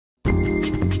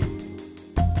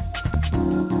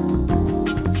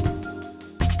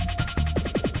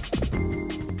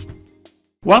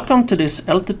Welcome to this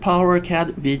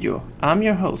LTpowerCAD video. I'm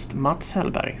your host Mats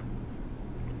Hellberg.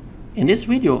 In this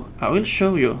video I will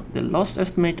show you the loss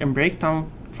estimate and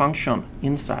breakdown function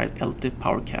inside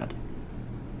LTpowerCAD.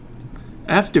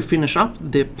 After you finish up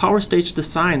the power stage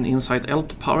design inside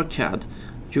LTpowerCAD,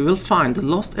 you will find the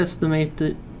loss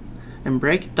estimate and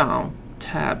breakdown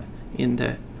tab in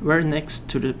the very next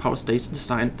to the power stage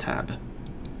design tab.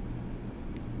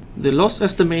 The loss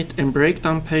estimate and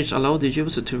breakdown page allow the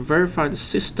user to verify the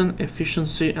system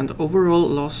efficiency and overall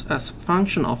loss as a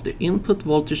function of the input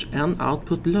voltage and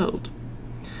output load.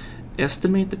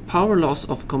 Estimate the power loss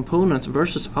of components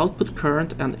versus output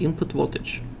current and input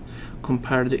voltage.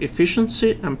 Compare the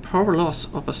efficiency and power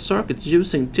loss of a circuit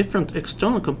using different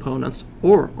external components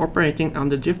or operating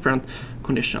under different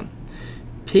conditions.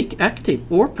 Pick active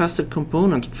or passive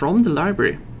components from the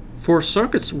library. For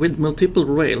circuits with multiple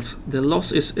rails, the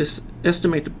loss is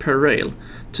estimated per rail.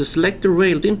 To select the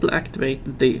rail, simply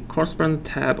activate the corresponding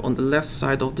tab on the left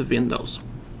side of the windows.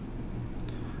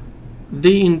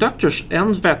 The inductors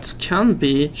and FETs can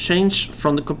be changed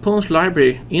from the components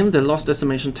library in the loss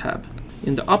estimation tab.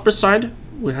 In the upper side,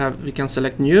 we can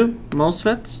select new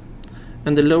MOSFETs,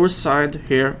 and the lower side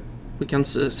here we can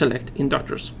select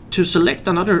inductors. To select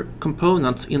another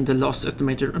components in the loss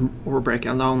estimator or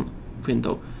breakdown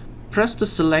window, press the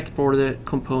select for the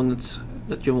components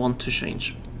that you want to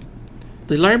change.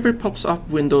 The library pops up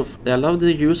window that allows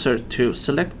the user to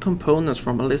select components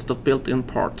from a list of built-in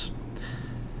parts.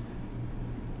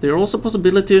 There is also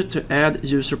possibility to add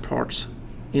user parts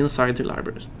inside the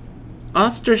library.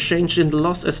 After changing the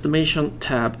loss estimation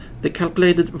tab, the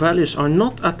calculated values are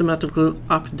not automatically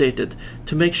updated.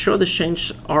 To make sure the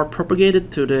changes are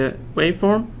propagated to the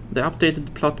waveform, the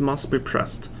updated plot must be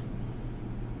pressed.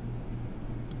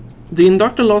 The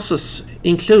inductor losses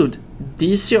include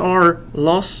DCR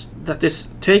loss that is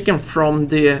taken from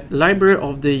the library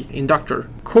of the inductor.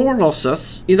 Core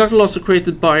losses, inductor losses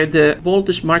created by the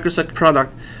voltage microsecond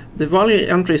product. The value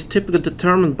entry is typically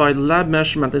determined by the lab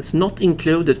measurement. It's not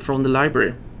included from the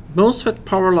library. MOSFET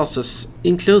power losses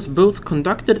includes both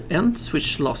conducted and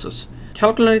switch losses.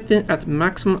 Calculating at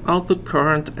maximum output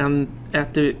current and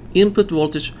at the input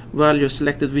voltage value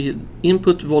selected with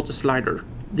input voltage slider.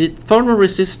 The thermal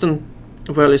resistance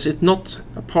values is not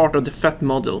a part of the FET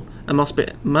model and must be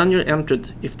manually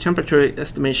entered if temperature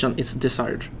estimation is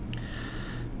desired.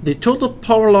 The total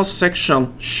power loss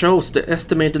section shows the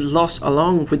estimated loss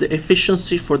along with the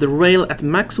efficiency for the rail at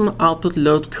maximum output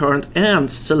load current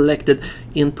and selected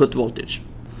input voltage.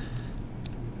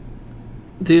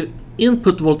 The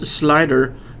input voltage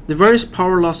slider, the various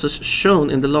power losses shown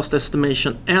in the loss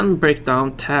estimation and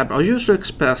breakdown tab are usually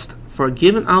expressed for a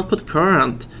given output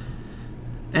current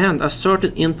and a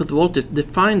certain input voltage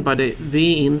defined by the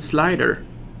V-in slider.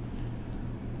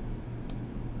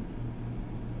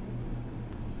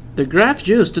 The graph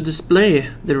used to display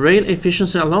the rail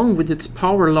efficiency along with its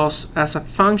power loss as a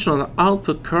function of the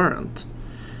output current.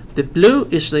 The blue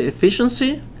is the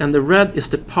efficiency and the red is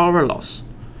the power loss.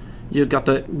 You got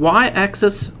the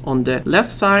y-axis on the left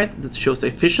side that shows the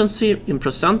efficiency in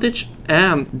percentage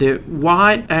and the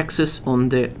y-axis on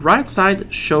the right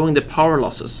side showing the power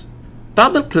losses.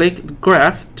 Double-click the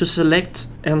graph to select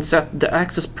and set the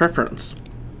axis preference.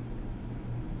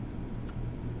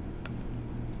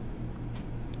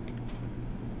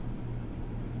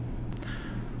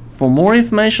 For more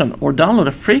information or download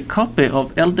a free copy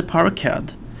of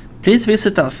LTpowerCAD, please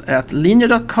visit us at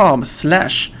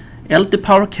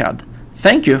linear.com/LTpowerCAD.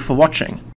 Thank you for watching.